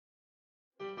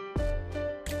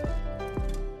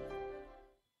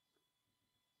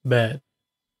Bed.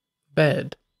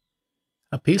 Bed.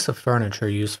 A piece of furniture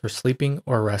used for sleeping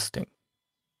or resting.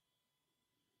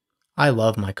 I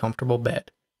love my comfortable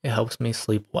bed. It helps me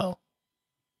sleep well.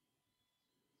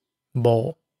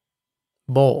 Bowl.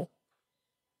 Bowl.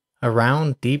 A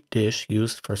round, deep dish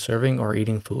used for serving or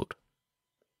eating food.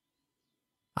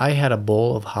 I had a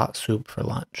bowl of hot soup for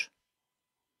lunch.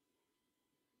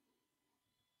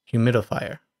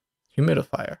 Humidifier.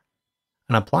 Humidifier.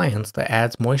 An appliance that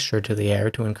adds moisture to the air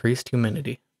to increase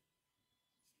humidity.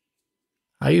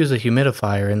 I use a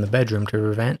humidifier in the bedroom to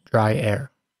prevent dry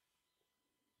air.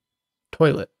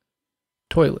 Toilet.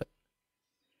 Toilet.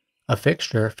 A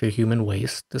fixture for human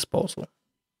waste disposal.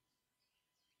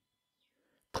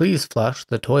 Please flush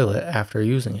the toilet after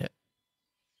using it.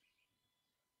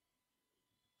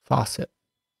 Faucet.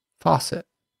 Faucet.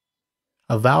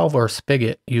 A valve or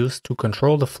spigot used to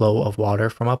control the flow of water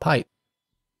from a pipe.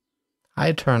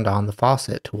 I turned on the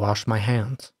faucet to wash my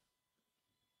hands.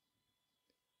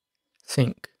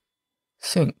 Sink.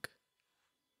 Sink.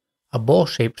 A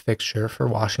bowl-shaped fixture for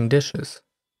washing dishes.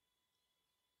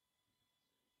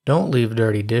 Don't leave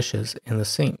dirty dishes in the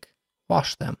sink.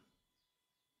 Wash them.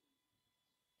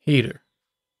 Heater.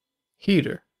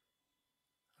 Heater.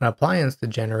 An appliance that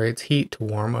generates heat to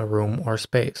warm a room or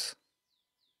space.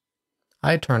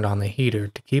 I turned on the heater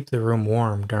to keep the room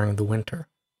warm during the winter.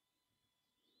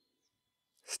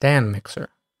 Stand mixer.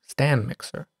 Stand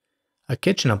mixer. A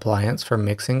kitchen appliance for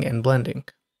mixing and blending.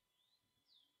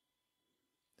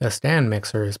 The stand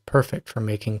mixer is perfect for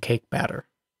making cake batter.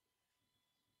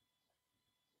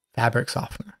 Fabric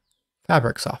softener.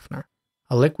 Fabric softener.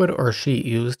 A liquid or sheet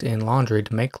used in laundry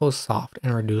to make clothes soft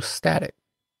and reduce static.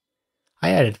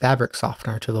 I added fabric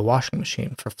softener to the washing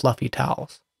machine for fluffy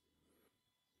towels.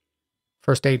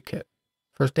 First aid kit.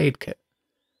 First aid kit.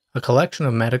 A collection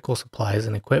of medical supplies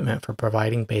and equipment for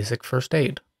providing basic first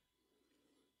aid.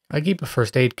 I keep a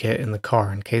first aid kit in the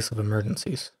car in case of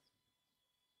emergencies.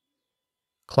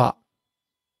 Clock.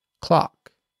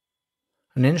 Clock.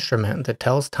 An instrument that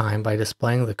tells time by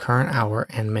displaying the current hour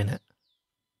and minute.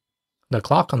 The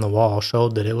clock on the wall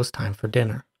showed that it was time for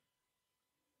dinner.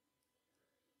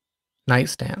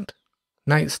 Nightstand.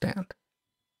 Nightstand.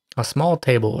 A small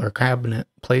table or cabinet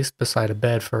placed beside a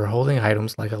bed for holding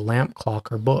items like a lamp, clock,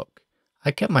 or book.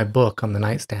 I kept my book on the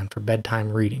nightstand for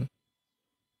bedtime reading.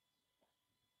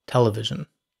 Television.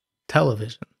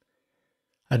 Television.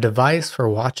 A device for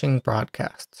watching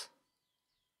broadcasts.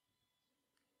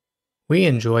 We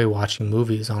enjoy watching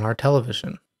movies on our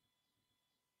television.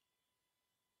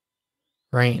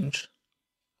 Range.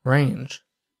 Range.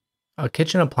 A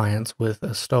kitchen appliance with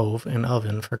a stove and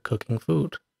oven for cooking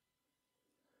food.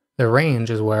 The range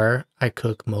is where I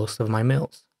cook most of my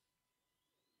meals.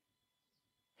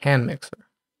 Hand mixer.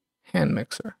 Hand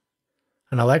mixer.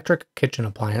 An electric kitchen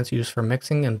appliance used for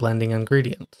mixing and blending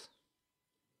ingredients.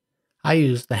 I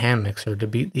used the hand mixer to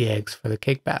beat the eggs for the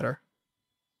cake batter.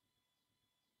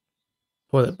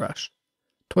 Toilet brush.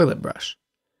 Toilet brush.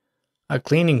 A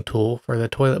cleaning tool for the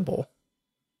toilet bowl.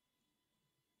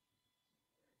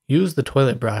 Use the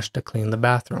toilet brush to clean the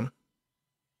bathroom.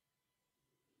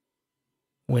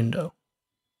 Window.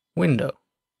 Window.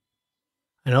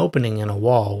 An opening in a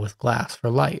wall with glass for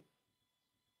light.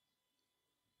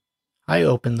 I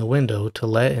opened the window to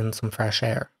let in some fresh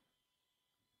air.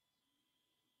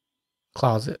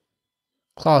 Closet.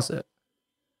 Closet.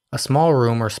 A small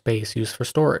room or space used for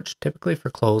storage, typically for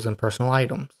clothes and personal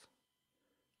items.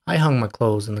 I hung my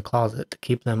clothes in the closet to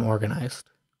keep them organized.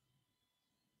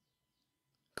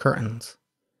 Curtains.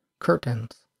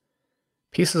 Curtains.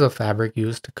 Pieces of fabric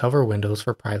used to cover windows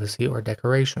for privacy or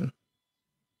decoration.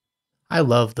 I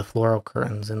love the floral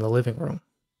curtains in the living room.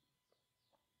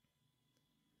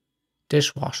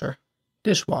 Dishwasher.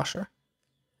 Dishwasher.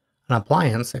 An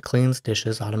appliance that cleans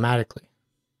dishes automatically.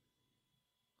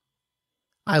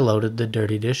 I loaded the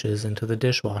dirty dishes into the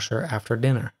dishwasher after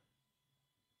dinner.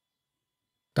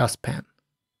 Dustpan.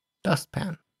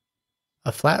 Dustpan.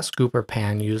 A flat scooper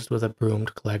pan used with a broom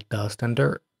to collect dust and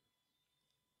dirt.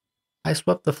 I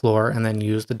swept the floor and then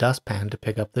used the dustpan to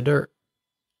pick up the dirt.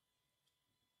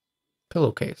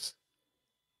 Pillowcase.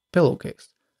 Pillowcase.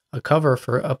 A cover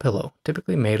for a pillow,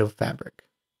 typically made of fabric.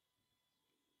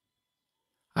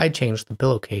 I changed the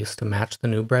pillowcase to match the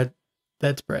new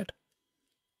bedspread.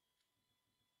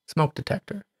 Smoke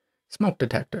detector. Smoke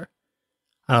detector.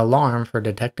 An alarm for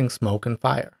detecting smoke and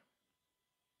fire.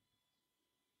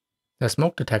 The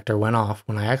smoke detector went off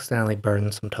when I accidentally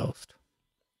burned some toast.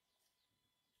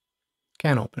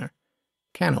 Can opener.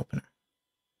 Can opener.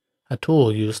 A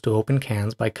tool used to open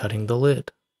cans by cutting the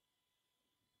lid.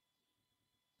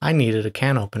 I needed a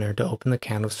can opener to open the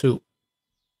can of soup.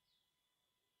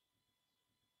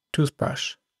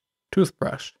 Toothbrush.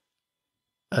 Toothbrush.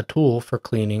 A tool for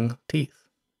cleaning teeth.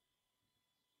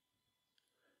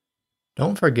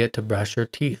 Don't forget to brush your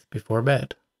teeth before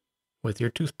bed with your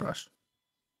toothbrush.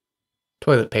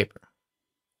 Toilet paper.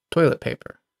 Toilet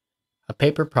paper. A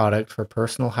paper product for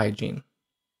personal hygiene.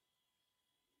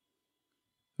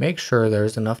 Make sure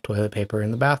there's enough toilet paper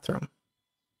in the bathroom.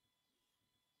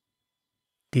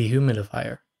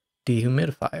 Dehumidifier.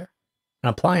 Dehumidifier. An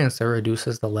appliance that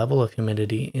reduces the level of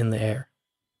humidity in the air.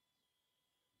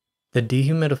 The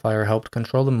dehumidifier helped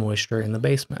control the moisture in the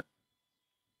basement.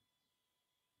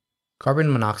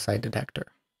 Carbon monoxide detector.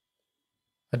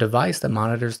 A device that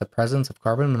monitors the presence of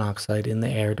carbon monoxide in the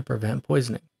air to prevent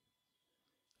poisoning.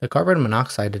 The carbon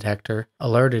monoxide detector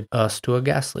alerted us to a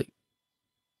gas leak.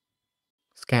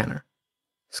 Scanner.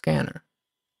 Scanner.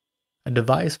 A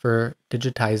device for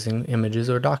digitizing images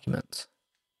or documents.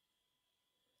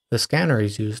 The scanner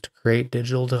is used to create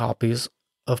digital copies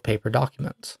of paper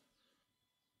documents.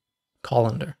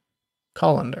 Colander.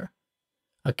 Colander.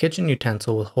 A kitchen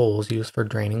utensil with holes used for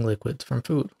draining liquids from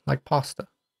food, like pasta.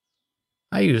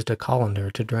 I used a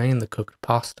colander to drain the cooked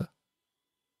pasta.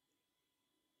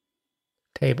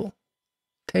 Table.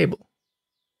 Table.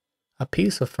 A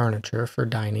piece of furniture for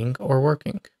dining or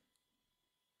working.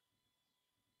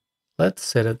 Let's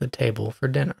sit at the table for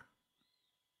dinner.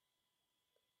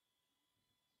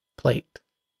 Plate.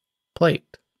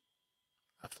 Plate.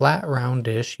 A flat, round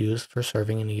dish used for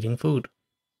serving and eating food.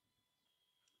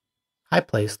 I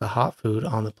place the hot food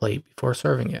on the plate before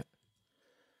serving it.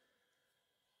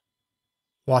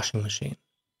 Washing machine.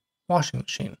 Washing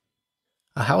machine.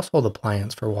 A household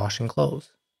appliance for washing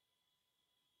clothes.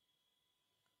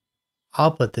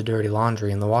 I'll put the dirty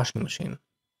laundry in the washing machine.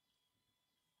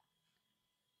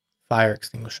 Fire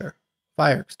extinguisher.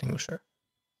 Fire extinguisher.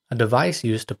 A device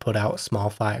used to put out small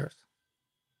fires.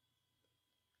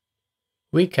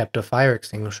 We kept a fire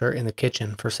extinguisher in the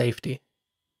kitchen for safety.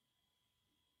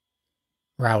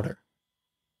 Router.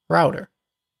 Router.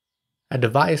 A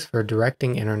device for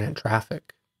directing internet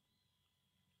traffic.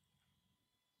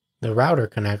 The router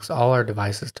connects all our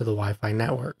devices to the Wi-Fi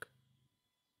network.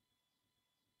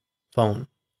 Phone.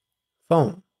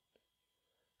 Phone.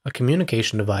 A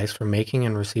communication device for making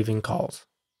and receiving calls.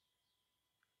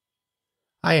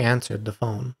 I answered the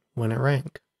phone when it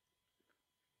rang.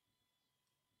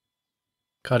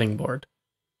 Cutting board.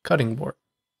 Cutting board.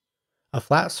 A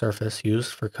flat surface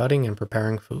used for cutting and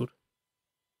preparing food.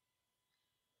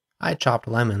 I chopped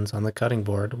lemons on the cutting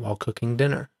board while cooking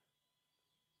dinner.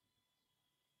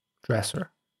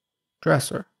 Dresser.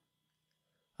 Dresser.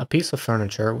 A piece of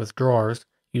furniture with drawers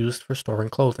used for storing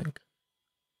clothing.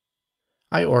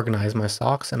 I organize my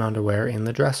socks and underwear in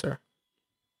the dresser.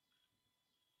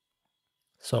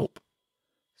 Soap.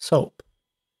 Soap.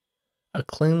 A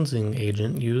cleansing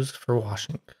agent used for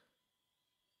washing.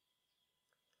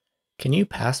 Can you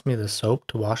pass me the soap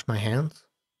to wash my hands?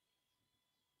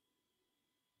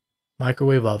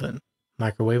 Microwave oven.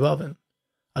 Microwave oven.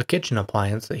 A kitchen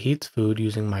appliance that heats food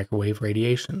using microwave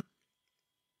radiation.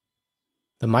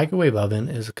 The microwave oven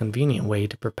is a convenient way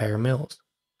to prepare meals.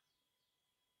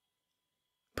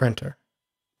 Printer.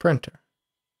 Printer.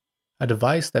 A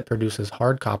device that produces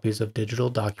hard copies of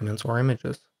digital documents or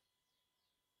images.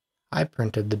 I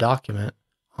printed the document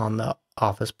on the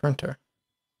office printer.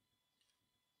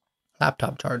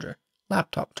 Laptop charger.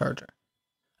 Laptop charger.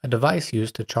 A device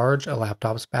used to charge a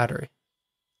laptop's battery.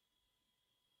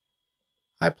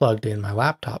 I plugged in my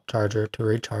laptop charger to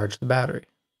recharge the battery.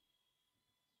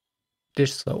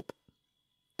 Dish soap.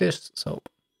 Dish soap.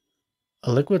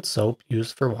 A liquid soap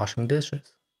used for washing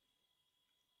dishes.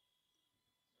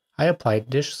 I applied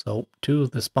dish soap to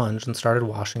the sponge and started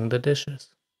washing the dishes.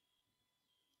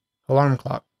 Alarm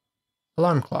clock.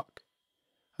 Alarm clock.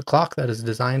 A clock that is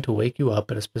designed to wake you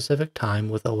up at a specific time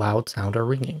with a loud sound or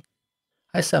ringing.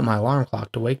 I set my alarm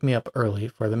clock to wake me up early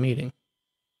for the meeting.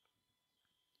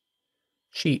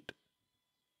 Sheet.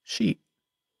 Sheet.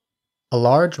 A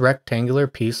large rectangular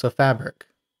piece of fabric.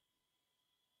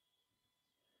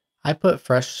 I put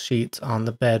fresh sheets on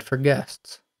the bed for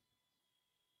guests.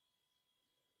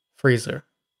 Freezer.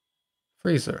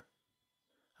 Freezer.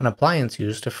 An appliance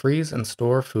used to freeze and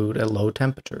store food at low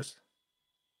temperatures.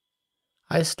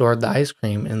 I stored the ice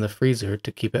cream in the freezer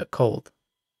to keep it cold.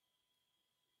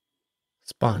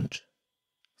 Sponge.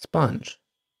 Sponge.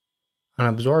 An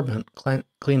absorbent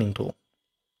cleaning tool.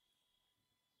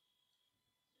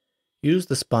 Use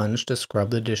the sponge to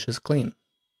scrub the dishes clean.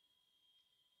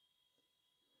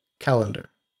 Calendar.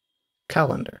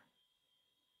 Calendar.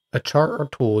 A chart or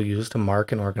tool used to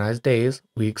mark and organize days,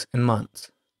 weeks, and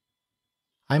months.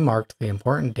 I marked the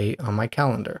important date on my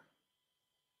calendar.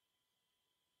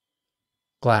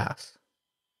 Glass.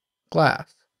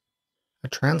 Glass. A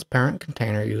transparent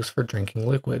container used for drinking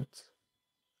liquids.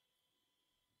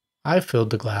 I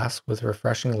filled the glass with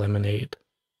refreshing lemonade.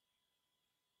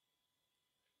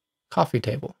 Coffee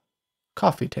table.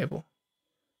 Coffee table.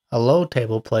 A low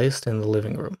table placed in the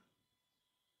living room.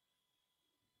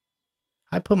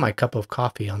 I put my cup of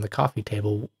coffee on the coffee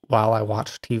table while I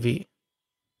watched TV.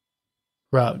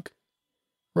 Rug.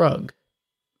 Rug.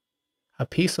 A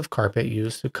piece of carpet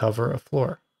used to cover a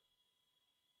floor.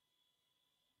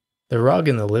 The rug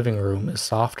in the living room is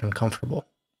soft and comfortable.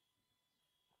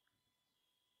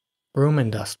 Broom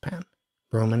and dustpan.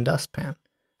 Broom and dustpan.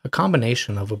 A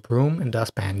combination of a broom and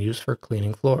dustpan used for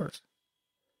cleaning floors.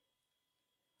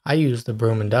 I used the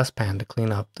broom and dustpan to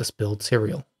clean up the spilled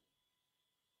cereal.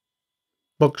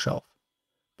 Bookshelf.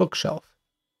 Bookshelf.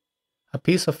 A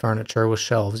piece of furniture with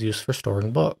shelves used for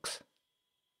storing books.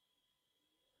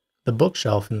 The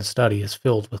bookshelf in the study is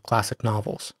filled with classic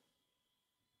novels.